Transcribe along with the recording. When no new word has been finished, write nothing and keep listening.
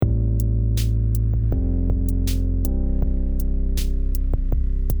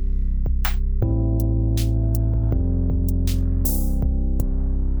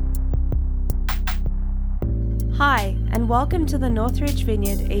and welcome to the Northridge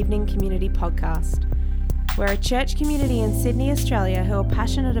Vineyard Evening Community Podcast. We're a church community in Sydney, Australia who are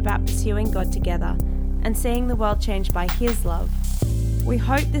passionate about pursuing God together and seeing the world changed by His love. We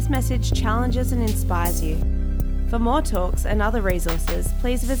hope this message challenges and inspires you. For more talks and other resources,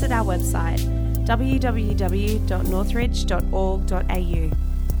 please visit our website www.northridge.org.au.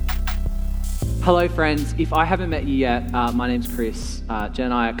 Hello friends, if I haven't met you yet, my name's Chris. Jen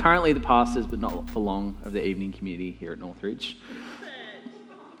and I are currently the pastors, but not for long, of the evening community here at Northridge.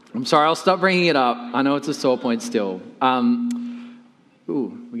 I'm sorry, I'll stop bringing it up. I know it's a sore point still.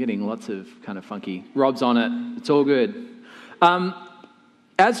 We're getting lots of kind of funky. Rob's on it. It's all good.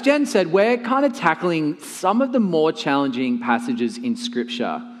 As Jen said, we're kind of tackling some of the more challenging passages in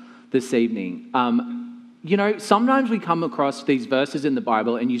Scripture this evening. Sometimes we come across these verses in the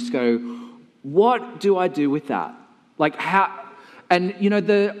Bible and you just go, what do I do with that? Like how? And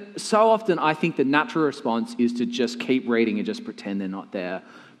so often I think the natural response is to just keep reading and just pretend they're not there.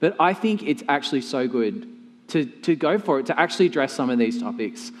 But I think it's actually so good to go for it, to actually address some of these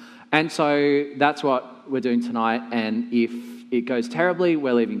topics. And so that's what we're doing tonight. And if it goes terribly,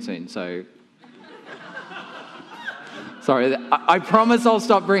 we're leaving soon. So sorry, I promise I'll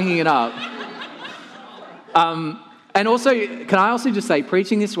stop bringing it up. And also, can I also just say,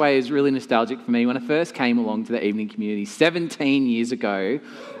 preaching this way is really nostalgic for me. When I first came along to the evening community 17 years ago,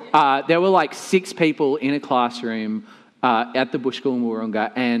 there were like 6 people in a classroom at the Bush School in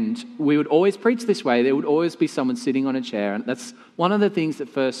Woorolga, and we would always preach this way. There would always be someone sitting on a chair, and that's one of the things that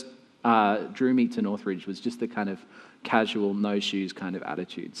first drew me to Northridge, was just the kind of casual, no shoes kind of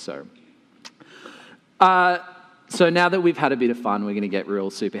attitude. So now that we've had a bit of fun, we're going to get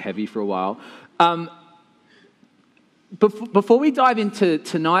real super heavy for a while. Before we dive into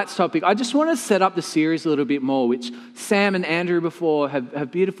tonight's topic, I just want to set up the series a little bit more, which Sam and Andrew before have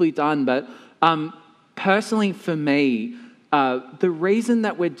beautifully done. But personally for me, the reason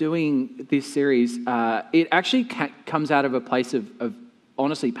that we're doing this series, it actually comes out of a place of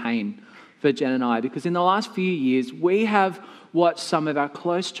honestly pain for Jen and I, because in the last few years, we have watched some of our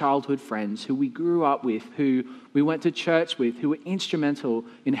close childhood friends who we grew up with, who we went to church with, who were instrumental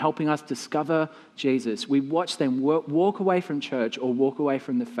in helping us discover Jesus. We watched them walk away from church or walk away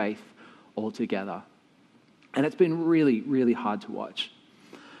from the faith altogether. And it's been really, really hard to watch.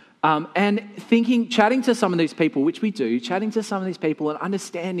 And chatting to some of these people, which we do, chatting to some of these people and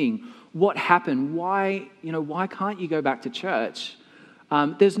understanding what happened, why can't you go back to church?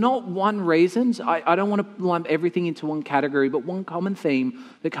 There's not one reason. I don't want to lump everything into one category, but one common theme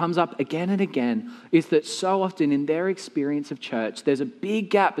that comes up again and again is that so often in their experience of church, there's a big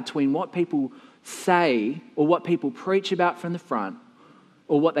gap between what people say or what people preach about from the front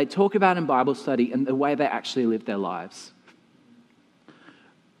or what they talk about in Bible study and the way they actually live their lives.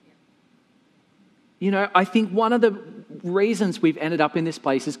 I think one of the reasons we've ended up in this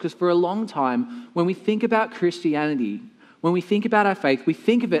place is because for a long time, when we think about Christianity, when we think about our faith, we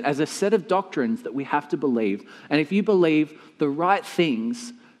think of it as a set of doctrines that we have to believe. And if you believe the right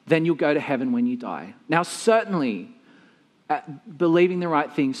things, then you'll go to heaven when you die. Now, certainly, believing the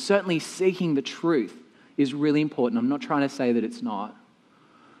right things, certainly seeking the truth is really important. I'm not trying to say that it's not.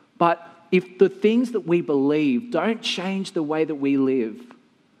 But if the things that we believe don't change the way that we live,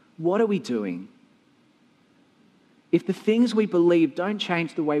 what are we doing? If the things we believe don't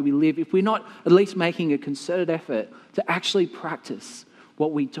change the way we live, if we're not at least making a concerted effort to actually practice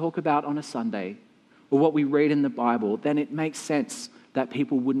what we talk about on a Sunday or what we read in the Bible, then it makes sense that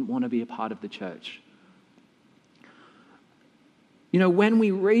people wouldn't want to be a part of the church. When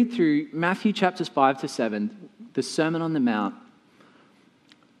we read through Matthew chapters 5 to 7, the Sermon on the Mount,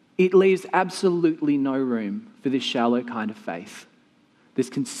 it leaves absolutely no room for this shallow kind of faith, this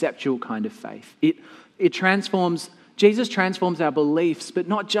conceptual kind of faith. Jesus transforms our beliefs, but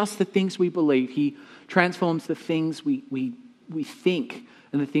not just the things we believe. He transforms the things we think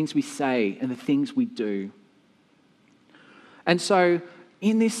and the things we say and the things we do. And so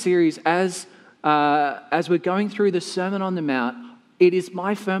in this series, as we're going through the Sermon on the Mount, it is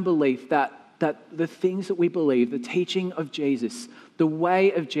my firm belief that the things that we believe, the teaching of Jesus, the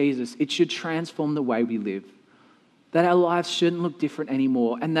way of Jesus, it should transform the way we live. That our lives shouldn't look different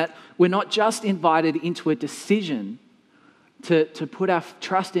anymore, and that we're not just invited into a decision to put our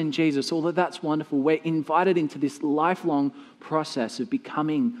trust in Jesus, although that's wonderful. We're invited into this lifelong process of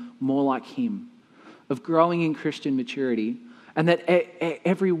becoming more like Him, of growing in Christian maturity, and that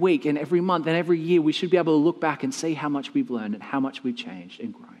every week and every month and every year we should be able to look back and see how much we've learned and how much we've changed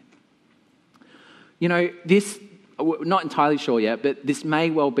and grown. This, we're not entirely sure yet, but this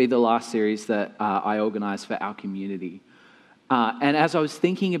may well be the last series that I organise for our community. And as I was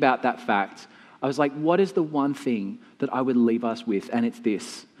thinking about that fact, I was like, what is the one thing that I would leave us with? And it's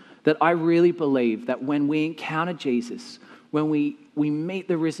this, that I really believe that when we encounter Jesus, when we meet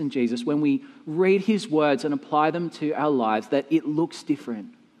the risen Jesus, when we read his words and apply them to our lives, that it looks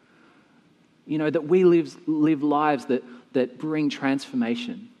different. You know, that we live lives that bring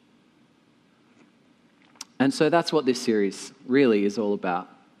transformation. And so that's what this series really is all about.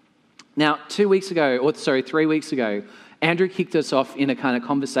 Now, 3 weeks ago, Andrew kicked us off in a kind of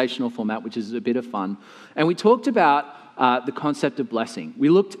conversational format, which is a bit of fun. And we talked about the concept of blessing. We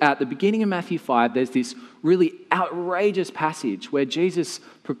looked at the beginning of Matthew 5. There's this really outrageous passage where Jesus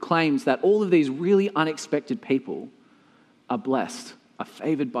proclaims that all of these really unexpected people are blessed, are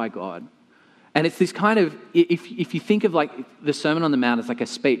favored by God. And it's this kind of, if you think of like the Sermon on the Mount as like a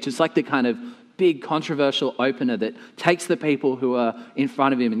speech, it's like the kind of big controversial opener that takes the people who are in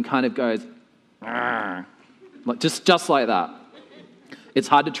front of him and kind of goes, like just like that. It's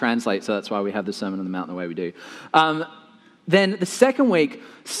hard to translate, so that's why we have the Sermon on the Mount the way we do. Then the second week,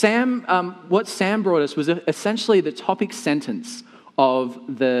 what Sam brought us was essentially the topic sentence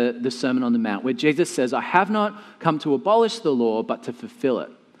of the Sermon on the Mount, where Jesus says, I have not come to abolish the law, but to fulfill it.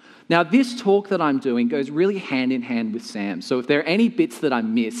 Now, this talk that I'm doing goes really hand in hand with Sam. So if there are any bits that I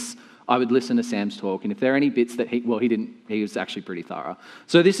miss, I would listen to Sam's talk. And if there are any bits that he was actually pretty thorough.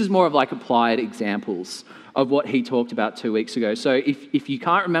 So this is more of like applied examples of what he talked about 2 weeks ago. So if you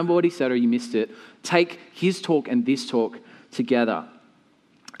can't remember what he said or you missed it, take his talk and this talk together.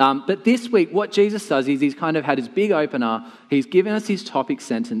 But this week, what Jesus does is he's kind of had his big opener. He's given us his topic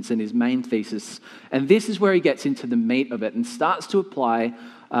sentence and his main thesis. And this is where he gets into the meat of it and starts to apply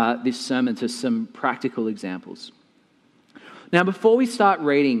this sermon to some practical examples. Now, before we start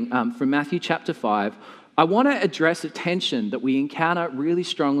reading from Matthew chapter 5, I want to address a tension that we encounter really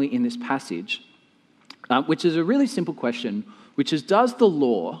strongly in this passage, which is a really simple question, which is, does the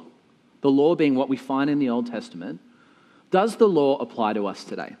law being what we find in the Old Testament, does the law apply to us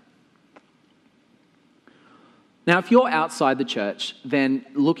today? Now, if you're outside the church, then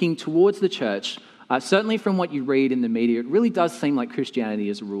looking towards the church, certainly from what you read in the media, it really does seem like Christianity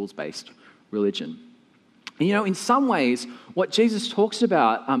is a rules-based religion. And you know, in some ways, what Jesus talks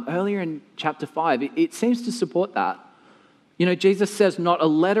about earlier in chapter 5, it seems to support that. You know, Jesus says, not a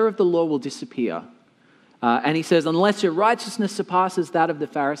letter of the law will disappear. And he says, unless your righteousness surpasses that of the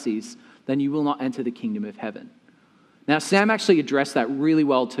Pharisees, then you will not enter the kingdom of heaven. Now, Sam actually addressed that really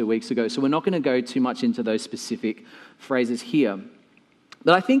well 2 weeks ago, so we're not going to go too much into those specific phrases here.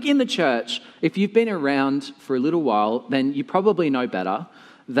 But I think in the church, if you've been around for a little while, then you probably know better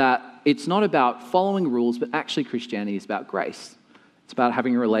that it's not about following rules, but actually Christianity is about grace. It's about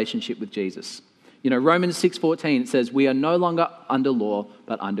having a relationship with Jesus. You know, Romans 6:14, it says, we are no longer under law,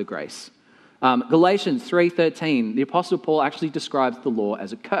 but under grace. Galatians 3:13, the Apostle Paul actually describes the law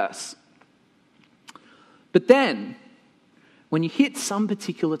as a curse. But then, when you hit some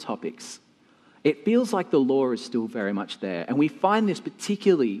particular topics, it feels like the law is still very much there. And we find this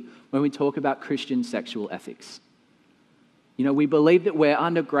particularly when we talk about Christian sexual ethics. You know, we believe that we're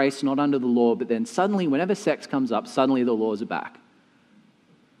under grace, not under the law, but then suddenly, whenever sex comes up, suddenly the laws are back.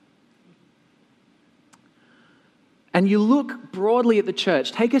 And you look broadly at the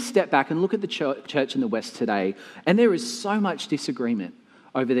church, take a step back and look at the church in the West today, and there is so much disagreement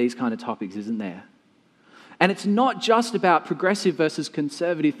over these kind of topics, isn't there? And it's not just about progressive versus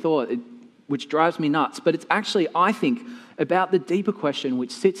conservative thought, which drives me nuts, but it's actually, I think, about the deeper question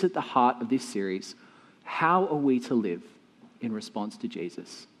which sits at the heart of this series. How are we to live in response to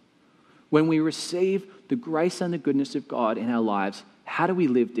Jesus? When we receive the grace and the goodness of God in our lives, how do we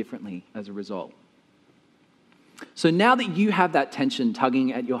live differently as a result? So now that you have that tension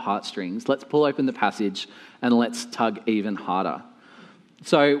tugging at your heartstrings, let's pull open the passage and let's tug even harder.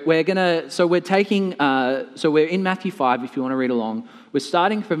 So we're in Matthew 5, if you want to read along. We're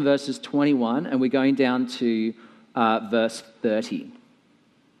starting from verses 21 and we're going down to verse 30.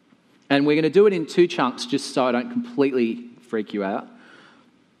 And we're going to do it in two chunks just so I don't completely freak you out.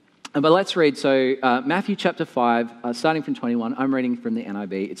 But let's read. So Matthew chapter 5, starting from 21, I'm reading from the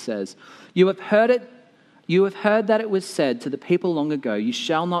NIV. It says, You have heard that it was said to the people long ago, you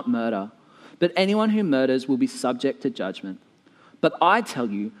shall not murder, but anyone who murders will be subject to judgment. But I tell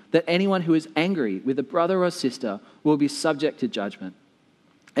you that anyone who is angry with a brother or sister will be subject to judgment.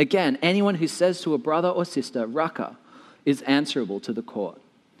 Again, anyone who says to a brother or sister, Raca, is answerable to the court.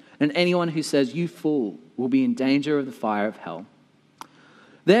 And anyone who says, you fool, will be in danger of the fire of hell.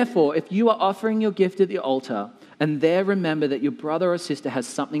 Therefore, if you are offering your gift at the altar, and there remember that your brother or sister has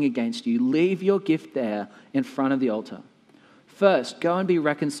something against you, leave your gift there in front of the altar. First, go and be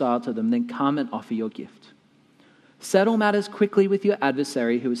reconciled to them, then come and offer your gift. Settle matters quickly with your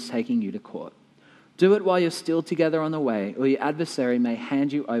adversary who is taking you to court. Do it while you're still together on the way, or your adversary may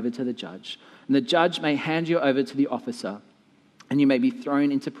hand you over to the judge, and the judge may hand you over to the officer, and you may be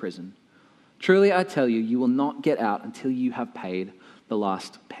thrown into prison. Truly, I tell you, you will not get out until you have paid the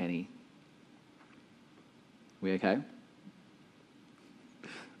last penny." We okay?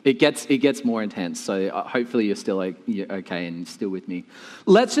 It gets more intense, so hopefully you're okay and still with me.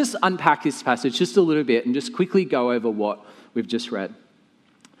 Let's just unpack this passage just a little bit and just quickly go over what we've just read.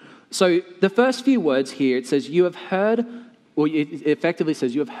 So the first few words here, it says, "You have heard," or it effectively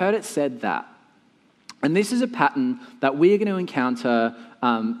says, "You have heard it said that." And this is a pattern that we are going to encounter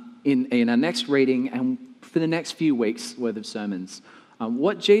in our next reading and for the next few weeks' worth of sermons.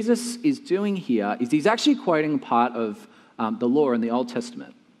 What Jesus is doing here is he's actually quoting part of the law in the Old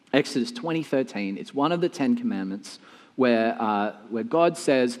Testament. Exodus 20:13. It's one of the 10 Commandments where God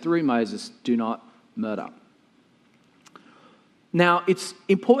says through Moses, "Do not murder." Now, it's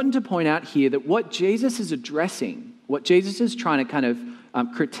important to point out here that what Jesus is addressing, what Jesus is trying to kind of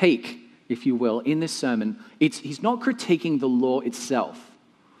critique, if you will, in this sermon, he's not critiquing the law itself.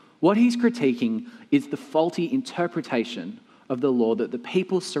 What he's critiquing is the faulty interpretation of the law that the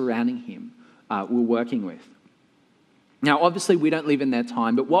people surrounding him were working with. Now, obviously, we don't live in their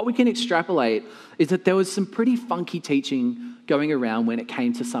time, but what we can extrapolate is that there was some pretty funky teaching going around when it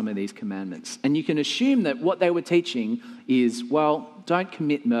came to some of these commandments. And you can assume that what they were teaching is, well, don't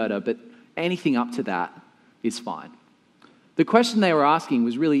commit murder, but anything up to that is fine. The question they were asking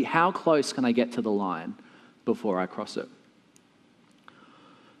was really, how close can I get to the line before I cross it?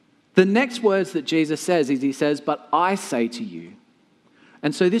 The next words that Jesus says is he says, "But I say to you."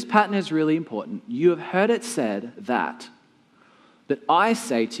 And so this pattern is really important. "You have heard it said that, but I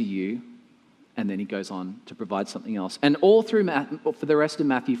say to you," and then he goes on to provide something else. And all through for the rest of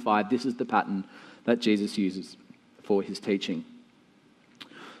Matthew 5, this is the pattern that Jesus uses for his teaching.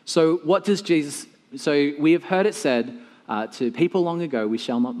 So what does Jesus, so we have heard it said to people long ago, "We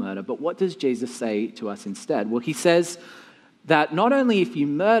shall not murder," but what does Jesus say to us instead? Well, he says that not only if you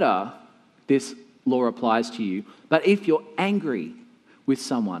murder, this law applies to you, but if you're angry with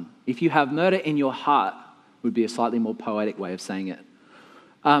someone, if you have murder in your heart, would be a slightly more poetic way of saying it.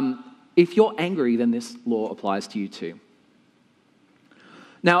 If you're angry, then this law applies to you too.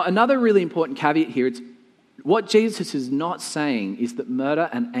 Now, another really important caveat here, it's what Jesus is not saying is that murder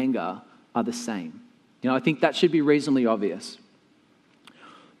and anger are the same. I think that should be reasonably obvious.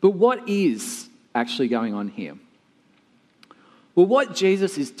 But what is actually going on here? Well, what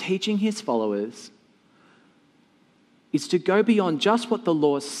Jesus is teaching his followers is to go beyond just what the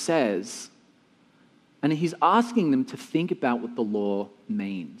law says, and he's asking them to think about what the law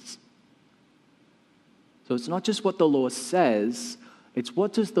means. So it's not just what the law says, it's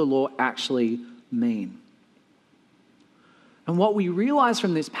what does the law actually mean? And what we realize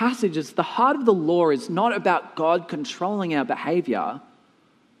from this passage is the heart of the law is not about God controlling our behavior,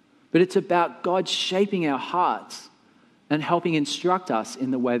 but it's about God shaping our hearts and helping instruct us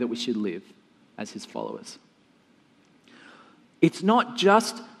in the way that we should live as his followers. It's not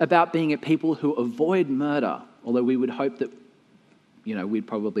just about being a people who avoid murder, although we would hope that, we'd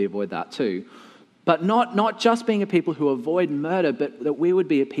probably avoid that too. But not just being a people who avoid murder, but that we would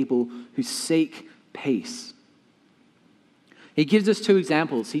be a people who seek peace. He gives us 2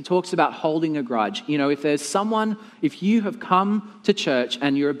 examples. He talks about holding a grudge. If you have come to church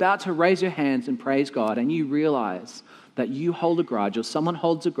and you're about to raise your hands and praise God and you realize that you hold a grudge or someone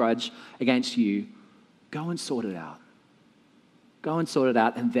holds a grudge against you, go and sort it out. Go and sort it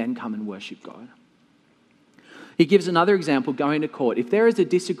out and then come and worship God. He gives another example, going to court. If there is a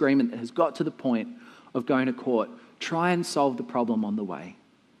disagreement that has got to the point of going to court, try and solve the problem on the way.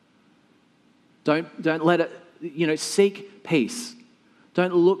 Don't let it, seek peace.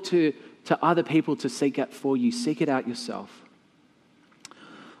 Don't look to other people to seek it for you. Seek it out yourself.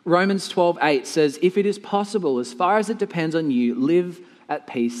 Romans 12:8 says, "If it is possible, as far as it depends on you, live at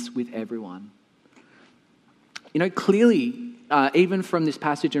peace with everyone." Clearly, even from this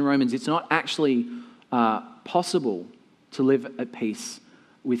passage in Romans, it's not actually possible to live at peace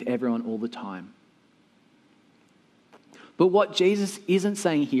with everyone all the time. But what Jesus isn't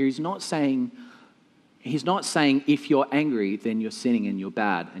saying here, he's not saying if you're angry, then you're sinning and you're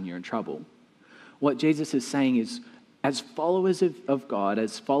bad and you're in trouble. What Jesus is saying is, as followers of God,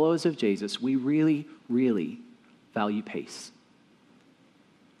 as followers of Jesus, we really, really value peace.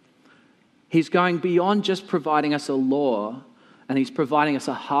 He's going beyond just providing us a law, and he's providing us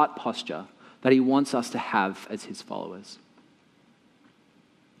a heart posture that he wants us to have as his followers.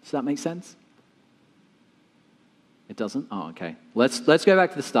 Does that make sense? It doesn't? Oh, okay. Let's go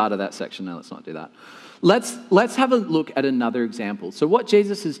back to the start of that section. No, let's not do that. Let's have a look at another example. So what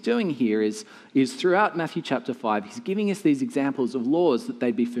Jesus is doing here is throughout Matthew chapter 5, he's giving us these examples of laws that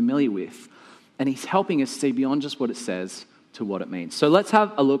they'd be familiar with. And he's helping us see beyond just what it says to what it means. So let's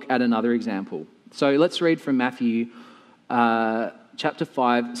have a look at another example. So let's read from Matthew chapter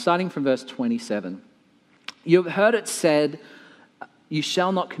 5, starting from verse 27. You have heard it said, you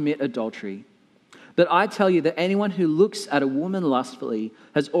shall not commit adultery. But I tell you that anyone who looks at a woman lustfully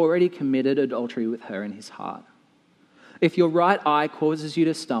has already committed adultery with her in his heart. If your right eye causes you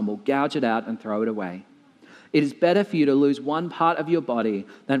to stumble, gouge it out and throw it away. It is better for you to lose one part of your body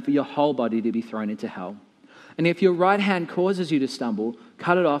than for your whole body to be thrown into hell. And if your right hand causes you to stumble,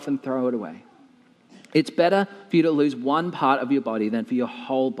 cut it off and throw it away. It's better for you to lose one part of your body than for your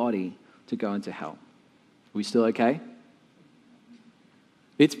whole body to go into hell. Are we still okay?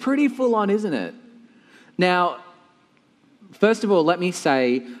 It's pretty full on, isn't it? Now, first of all, let me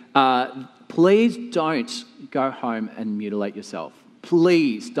say, please don't go home and mutilate yourself.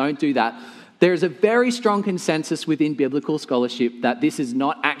 Please don't do that. There is a very strong consensus within biblical scholarship that this is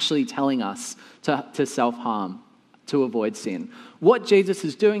not actually telling us to self-harm, to avoid sin. What Jesus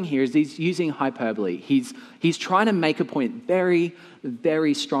is doing here is he's using hyperbole. He's trying to make a point very,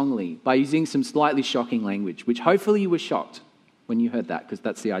 very strongly by using some slightly shocking language, which hopefully you were shocked when you heard that, because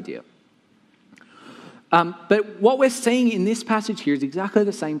that's the idea. But what we're seeing in this passage here is exactly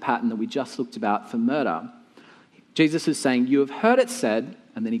the same pattern that we just looked about for murder. Jesus is saying, you have heard it said,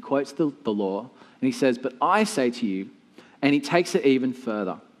 and then he quotes the law, and he says, but I say to you, and he takes it even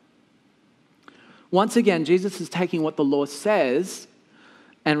further. Once again, Jesus is taking what the law says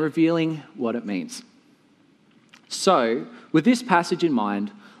and revealing what it means. So, with this passage in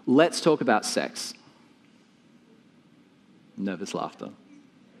mind, let's talk about sex. Nervous laughter.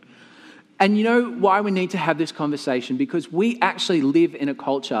 And you know why we need to have this conversation? Because we actually live in a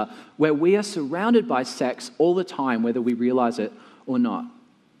culture where we are surrounded by sex all the time, whether we realize it or not.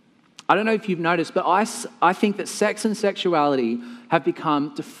 I don't know if you've noticed, but I think that sex and sexuality have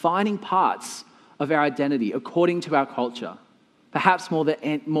become defining parts of our identity according to our culture, perhaps more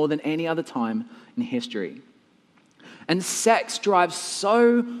than any other time in history. And sex drives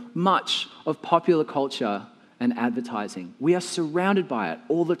so much of popular culture and advertising. We are surrounded by it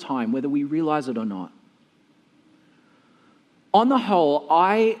all the time, whether we realize it or not. On the whole,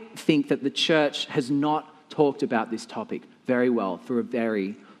 I think that the church has not talked about this topic very well for a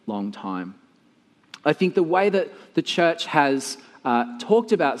very long time. I think the way that the church has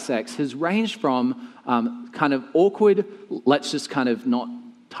talked about sex has ranged from kind of awkward, let's just kind of not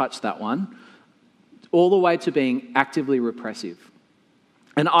touch that one, all the way to being actively repressive.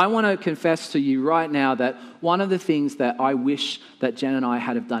 And I want to confess to you right now that one of the things that I wish that Jen and I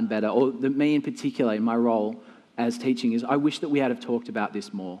had have done better, or that me in particular in my role as teaching, is I wish that we had have talked about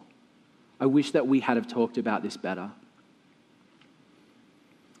this more. I wish that we had have talked about this better.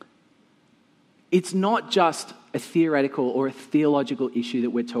 It's not just a theoretical or a theological issue that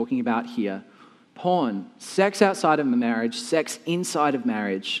we're talking about here. Porn, sex outside of marriage, sex inside of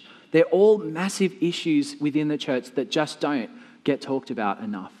marriage, they're all massive issues within the church that just don't get talked about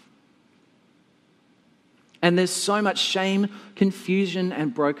enough. And there's so much shame, confusion,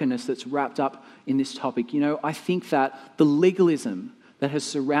 and brokenness that's wrapped up in this topic. You know, I think that the legalism that has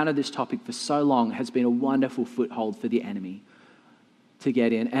surrounded this topic for so long has been a wonderful foothold for the enemy to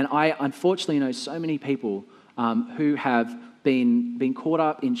get in. And I unfortunately know so many people who have been caught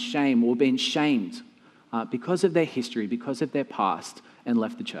up in shame or been shamed because of their history, because of their past, and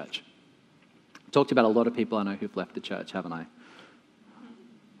left the church. I've talked about a lot of people I know who've left the church, haven't I?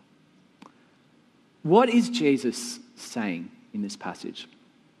 What is Jesus saying in this passage?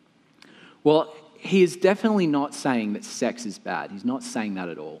 Well, he is definitely not saying that sex is bad. He's not saying that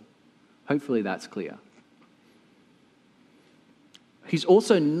at all. Hopefully that's clear. He's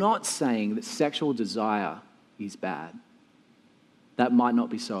also not saying that sexual desire is bad. That might not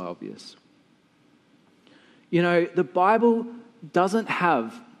be so obvious. You know, the Bible doesn't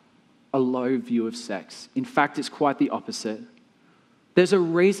have a low view of sex. In fact, it's quite the opposite. There's a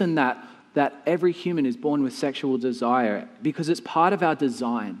reason that every human is born with sexual desire, because it's part of our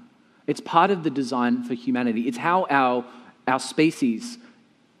design. It's part of the design for humanity. It's how our species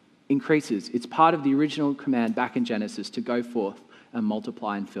increases. It's part of the original command back in Genesis to go forth and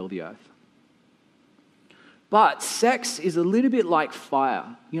multiply and fill the earth. But sex is a little bit like fire.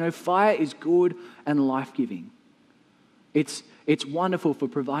 You know, fire is good and life-giving. It's wonderful for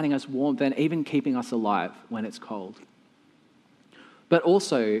providing us warmth and even keeping us alive when it's cold. But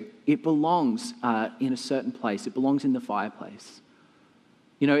also, it belongs in a certain place. It belongs in the fireplace.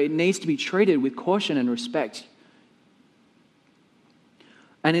 You know, it needs to be treated with caution and respect.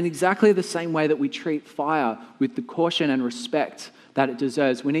 And in exactly the same way that we treat fire with the caution and respect that it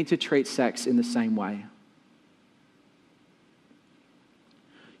deserves, we need to treat sex in the same way.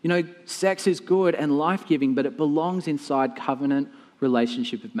 You know, sex is good and life-giving, but it belongs inside covenant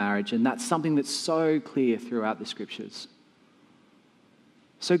relationship of marriage, and that's something that's so clear throughout the scriptures.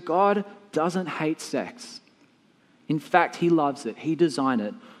 So God doesn't hate sex. In fact, he loves it. He designed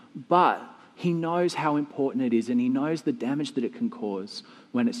it, but he knows how important it is, and he knows the damage that it can cause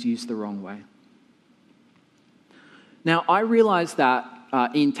when it's used the wrong way. Now, I realize that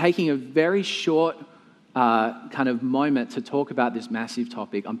in taking a very short kind of moment to talk about this massive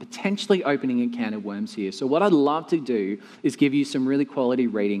topic, I'm potentially opening a can of worms here. So what I'd love to do is give you some really quality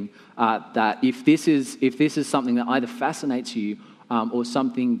reading that if this is something that either fascinates you or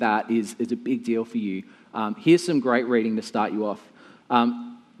something that is a big deal for you, here's some great reading to start you off.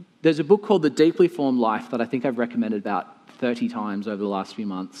 There's a book called The Deeply Formed Life that I think I've recommended about 30 times over the last few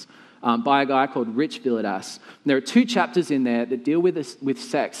months by a guy called Rich Villodas. There are 2 chapters in there that deal with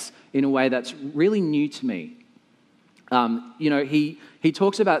sex in a way that's really new to me. He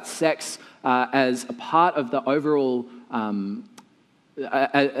talks about sex as a part of the overall,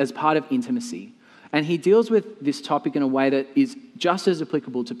 as part of intimacy. And he deals with this topic in a way that is just as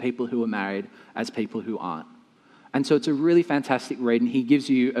applicable to people who are married as people who aren't. And so it's a really fantastic read, and he gives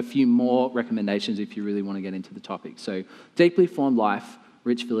you a few more recommendations if you really want to get into the topic. So, Deeply Formed Life,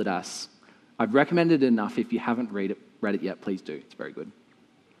 Rich Villodas. I've recommended it enough. If you haven't read it yet, please do. It's very good.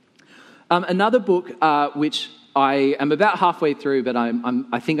 Another book, which I am about halfway through, but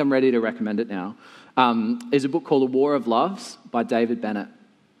I think I'm ready to recommend it now, is a book called A War of Loves by David Bennett.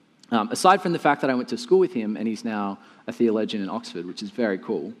 Aside from the fact that I went to school with him and he's now a theologian in Oxford, which is very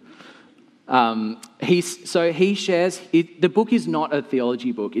cool. He shares, the book is not a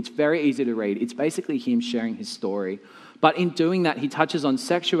theology book. It's very easy to read. It's basically him sharing his story. But in doing that, he touches on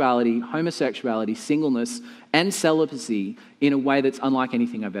sexuality, homosexuality, singleness, and celibacy in a way that's unlike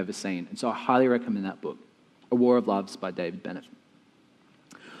anything I've ever seen. And so I highly recommend that book, A War of Loves by David Bennett.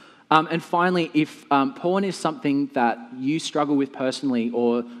 And finally, if porn is something that you struggle with personally,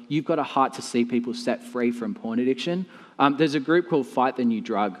 or you've got a heart to see people set free from porn addiction, there's a group called Fight the New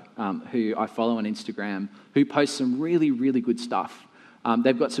Drug, who I follow on Instagram, who posts some really, really good stuff.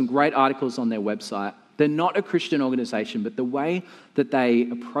 They've got some great articles on their website. They're not a Christian organization, but the way that they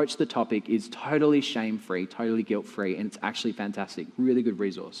approach the topic is totally shame-free, totally guilt-free, and it's actually fantastic. Really good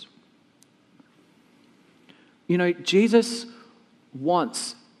resource. You know, Jesus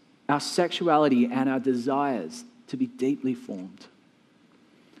wants our sexuality and our desires to be deeply formed.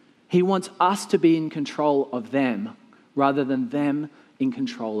 He wants us to be in control of them rather than them in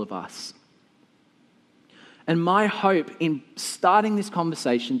control of us. And my hope in starting this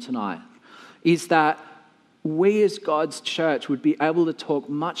conversation tonight is that we as God's church would be able to talk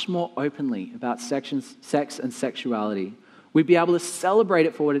much more openly about sex and sexuality. We'd be able to celebrate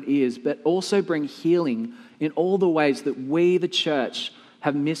it for what it is, but also bring healing in all the ways that we, the church,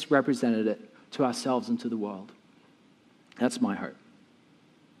 have misrepresented it to ourselves and to the world. That's my hope.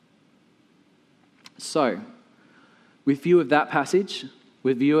 So, with view of that passage,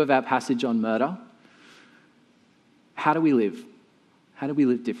 with view of our passage on murder, how do we live? How do we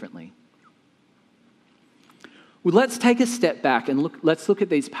live differently? Well, let's take a step back and let's look at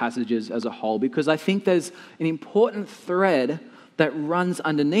these passages as a whole, because I think there's an important thread that runs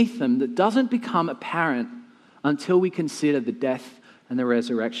underneath them that doesn't become apparent until we consider the death and the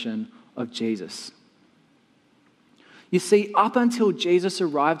resurrection of Jesus. You see, up until Jesus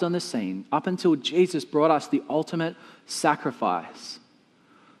arrived on the scene, up until Jesus brought us the ultimate sacrifice,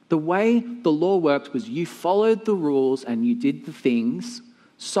 the way the law worked was you followed the rules and you did the things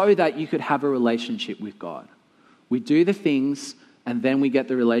so that you could have a relationship with God. We do the things and then we get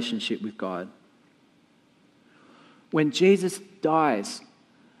the relationship with God. When Jesus dies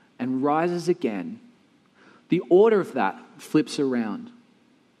and rises again, the order of that flips around.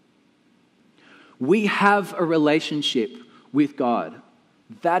 We have a relationship with God.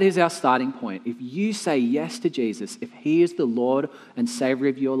 That is our starting point. If you say yes to Jesus, if he is the Lord and Savior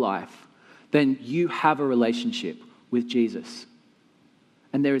of your life, then you have a relationship with Jesus.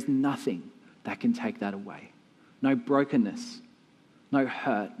 And there is nothing that can take that away. No brokenness, no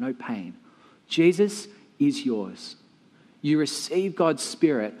hurt, no pain. Jesus is yours. You receive God's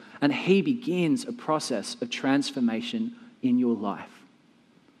Spirit and he begins a process of transformation in your life.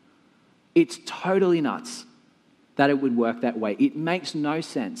 It's totally nuts that it would work that way. It makes no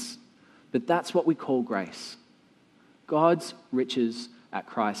sense, but that's what we call grace. God's riches at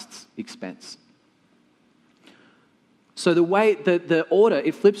Christ's expense. So the way, the order,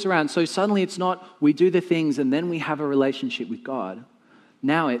 it flips around. So suddenly it's not we do the things and then we have a relationship with God.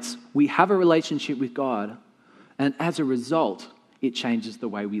 Now it's we have a relationship with God, and as a result, it changes the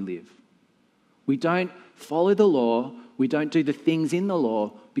way we live. We don't follow the law, we don't do the things in the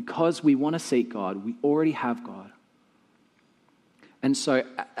law because we want to seek God. We already have God. And so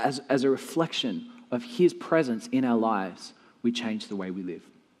as a reflection of his presence in our lives, we change the way we live.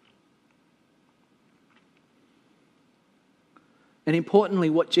 And importantly,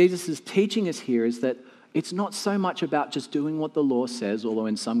 what Jesus is teaching us here is that it's not so much about just doing what the law says, although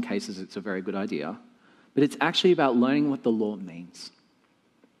in some cases it's a very good idea, but it's actually about learning what the law means.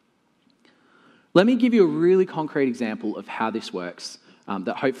 Let me give you a really concrete example of how this works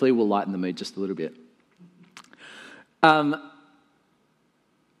that hopefully will lighten the mood just a little bit.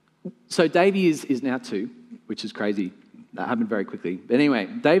 So Davey is now 2, which is crazy. That happened very quickly. But anyway,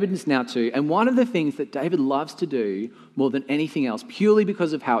 David is now 2. And one of the things that David loves to do more than anything else, purely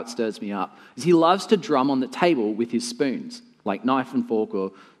because of how it stirs me up, is he loves to drum on the table with his spoons, like knife and fork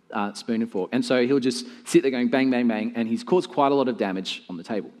or spoon and fork. And so he'll just sit there going bang, bang, bang, and he's caused quite a lot of damage on the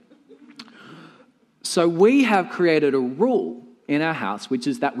table. So we have created a rule in our house, which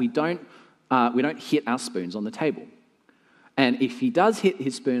is that we don't hit our spoons on the table. And if he does hit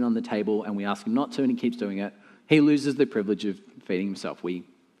his spoon on the table and we ask him not to and he keeps doing it, he loses the privilege of feeding himself. We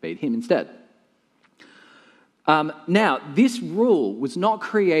feed him instead. Now, this rule was not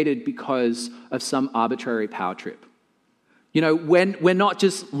created because of some arbitrary power trip. You know, we're not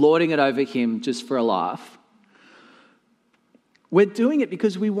just lording it over him just for a laugh. We're doing it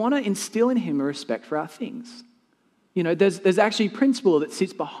because we want to instill in him a respect for our things. You know, there's actually a principle that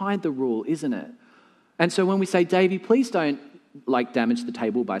sits behind the rule, isn't it? And so when we say, Davey, please don't damage the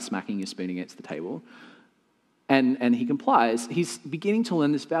table by smacking your spoon against the table, and he complies, he's beginning to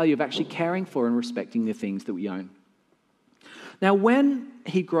learn this value of actually caring for and respecting the things that we own. Now, when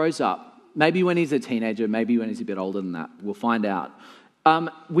he grows up, maybe when he's a teenager, maybe when he's a bit older than that, we'll find out,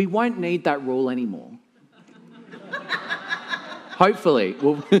 we won't need that rule anymore. Hopefully.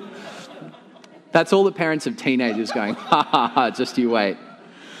 Well, that's all the parents of teenagers going, ha ha ha, just you wait.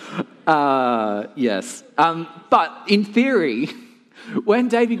 Yes. But in theory, when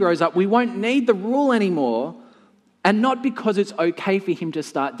Davey grows up, we won't need the rule anymore. And not because it's okay for him to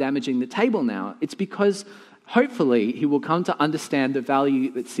start damaging the table now. It's because hopefully he will come to understand the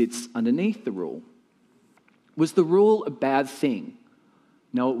value that sits underneath the rule. Was the rule a bad thing?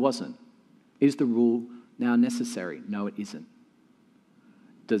 No, it wasn't. Is the rule now necessary? No, it isn't.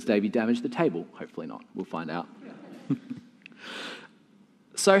 Does Davey damage the table? Hopefully not. We'll find out.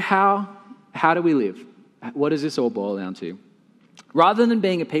 So how do we live? What does this all boil down to? Rather than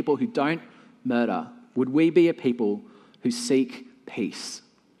being a people who don't murder, would we be a people who seek peace?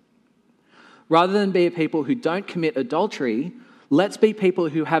 Rather than be a people who don't commit adultery, let's be people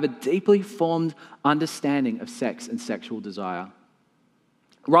who have a deeply formed understanding of sex and sexual desire.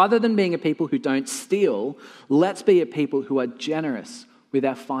 Rather than being a people who don't steal, let's be a people who are generous with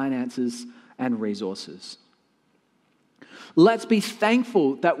our finances and resources. Let's be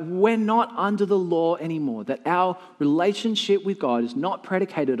thankful that we're not under the law anymore, that our relationship with God is not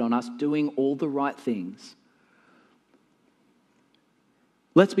predicated on us doing all the right things.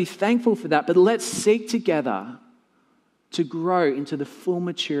 Let's be thankful for that, but let's seek together to grow into the full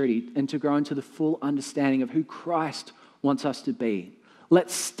maturity and to grow into the full understanding of who Christ wants us to be.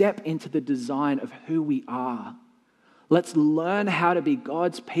 Let's step into the design of who we are. Let's learn how to be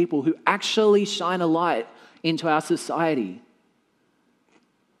God's people who actually shine a light into our society.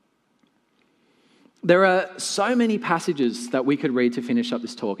 There are so many passages that we could read to finish up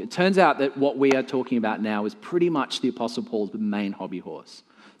this talk. It turns out that what we are talking about now is pretty much the Apostle Paul's main hobby horse.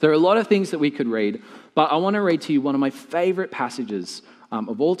 There are a lot of things that we could read, but I want to read to you one of my favorite passages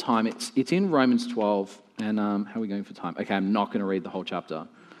of all time. It's in Romans 12, and how are we going for time? Okay, I'm not going to read the whole chapter.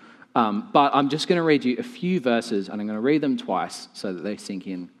 But I'm just going to read you a few verses, and I'm going to read them twice so that they sink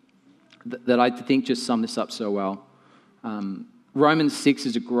in, that I think just sum this up so well. Romans 6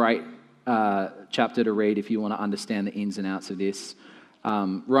 is a great chapter to read if you want to understand the ins and outs of this.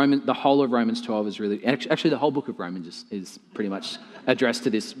 The whole of Romans 12 is really... Actually, the whole book of Romans is pretty much addressed to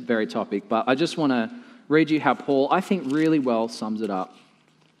this very topic. But I just want to read you how Paul, I think, really well sums it up.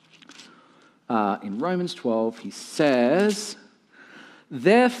 In Romans 12, he says,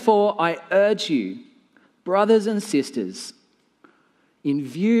 "Therefore I urge you, brothers and sisters, in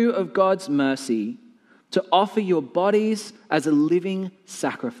view of God's mercy, to offer your bodies as a living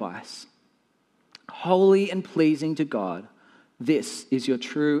sacrifice, holy and pleasing to God. This is your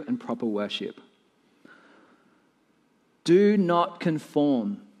true and proper worship. Do not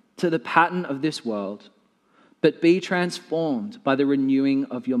conform to the pattern of this world, but be transformed by the renewing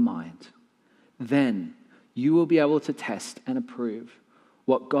of your mind. Then you will be able to test and approve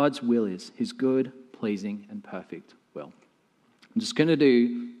what God's will is, his good, pleasing, and perfect will. I'm just going to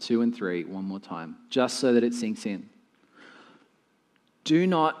do 2 and 3 one more time, just so that it sinks in. Do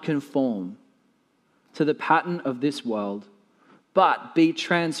not conform to the pattern of this world, but be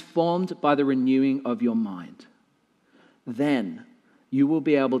transformed by the renewing of your mind. Then you will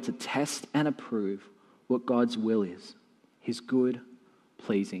be able to test and approve what God's will is, his good,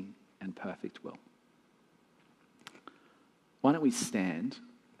 pleasing, and perfect will. Why don't we stand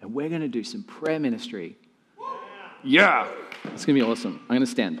and we're going to do some prayer ministry. Yeah! It's going to be awesome. I'm going to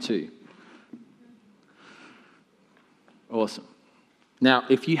stand too. Awesome. Now,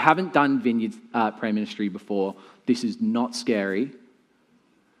 if you haven't done Vineyard prayer ministry before, this is not scary.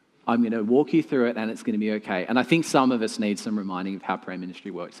 I'm going to walk you through it and it's going to be okay. And I think some of us need some reminding of how prayer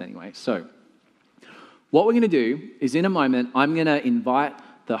ministry works anyway. So, what we're going to do is in a moment, I'm going to invite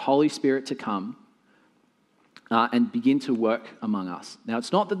the Holy Spirit to come and begin to work among us. Now,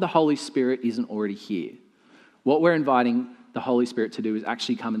 it's not that the Holy Spirit isn't already here. What we're inviting the Holy Spirit to do is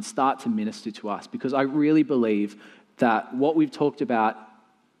actually come and start to minister to us, because I really believe that what we've talked about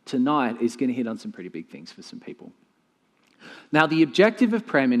tonight is going to hit on some pretty big things for some people. Now, the objective of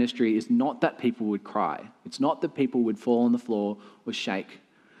prayer ministry is not that people would cry. It's not that people would fall on the floor or shake.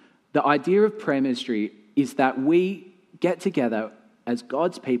 The idea of prayer ministry is that we get together as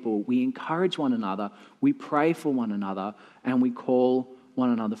God's people, we encourage one another, we pray for one another, and we call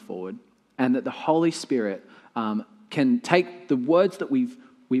one another forward. And that the Holy Spirit can take the words that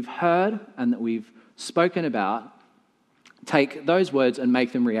we've heard and that we've spoken about, take those words and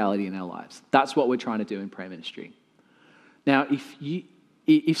make them reality in our lives. That's what we're trying to do in prayer ministry. Now,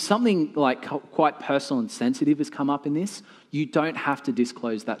 if something like quite personal and sensitive has come up in this, you don't have to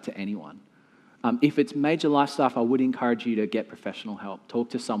disclose that to anyone. If it's major life stuff, I would encourage you to get professional help,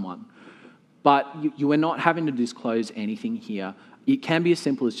 talk to someone. But you are not having to disclose anything here. It can be as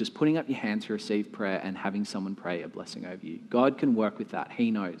simple as just putting up your hand to receive prayer and having someone pray a blessing over you. God can work with that.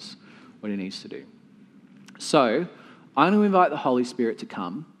 He knows what he needs to do. So, I'm going to invite the Holy Spirit to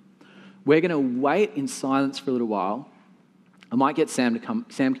come. We're going to wait in silence for a little while. I might get Sam to come.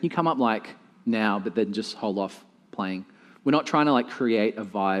 Sam, can you come up now, but then just hold off playing? We're not trying to create a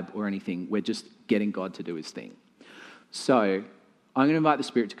vibe or anything. We're just getting God to do his thing. So I'm going to invite the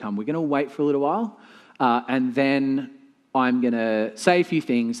Spirit to come. We're going to wait for a little while, and then I'm going to say a few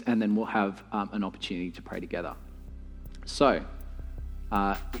things, and then we'll have an opportunity to pray together. So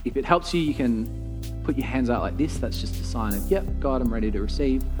if it helps you, you can put your hands out like this. That's just a sign of, yep, God, I'm ready to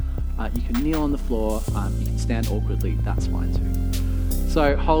receive. You can kneel on the floor. You can stand awkwardly. That's fine too.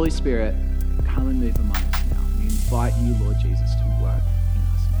 So Holy Spirit, come and move among us now. We invite you, Lord Jesus, to